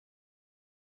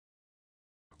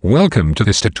Welcome to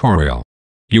this tutorial.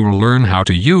 You will learn how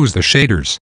to use the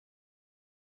shaders.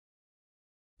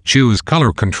 Choose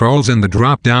color controls in the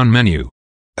drop-down menu.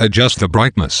 Adjust the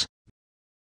brightness,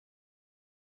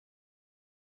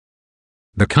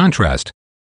 the contrast,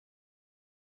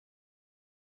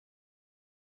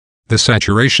 the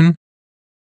saturation,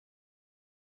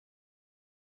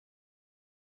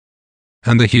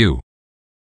 and the hue.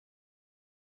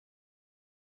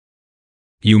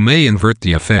 You may invert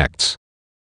the effects.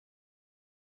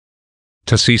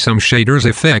 To see some shaders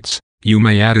effects, you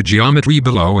may add a geometry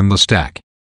below in the stack.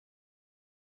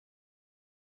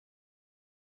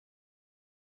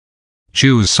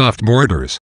 Choose soft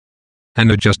borders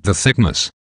and adjust the thickness.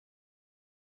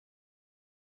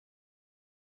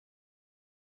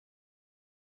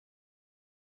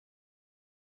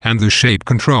 And the shape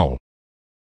control.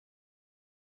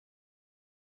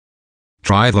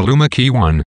 Try the Euma key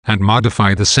 1 and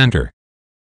modify the center,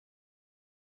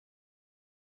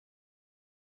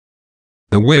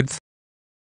 the width,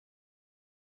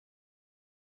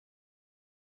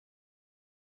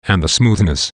 and the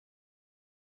smoothness.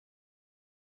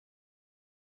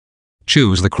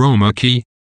 Choose the Chroma key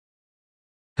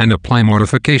and apply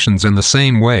modifications in the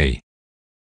same way.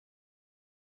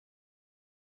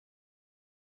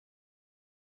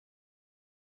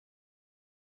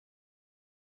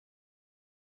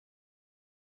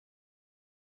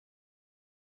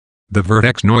 The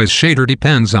vertex noise shader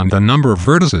depends on the number of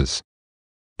vertices.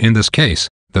 In this case,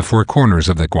 the 4 corners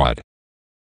of the quad.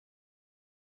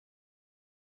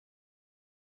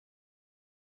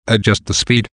 Adjust the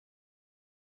speed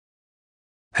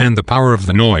and the power of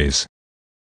the noise.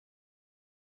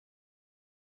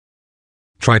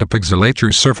 Try to pixelate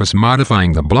your surface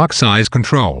modifying the block size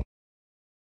control.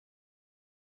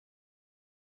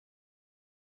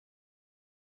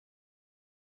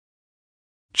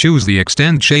 Choose the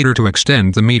Extend shader to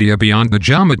extend the media beyond the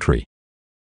geometry.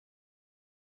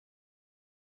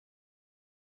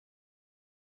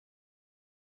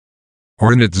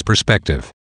 Or in its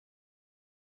perspective.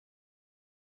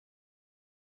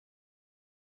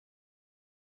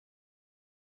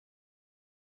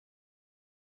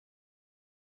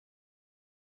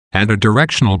 And a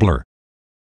directional blur.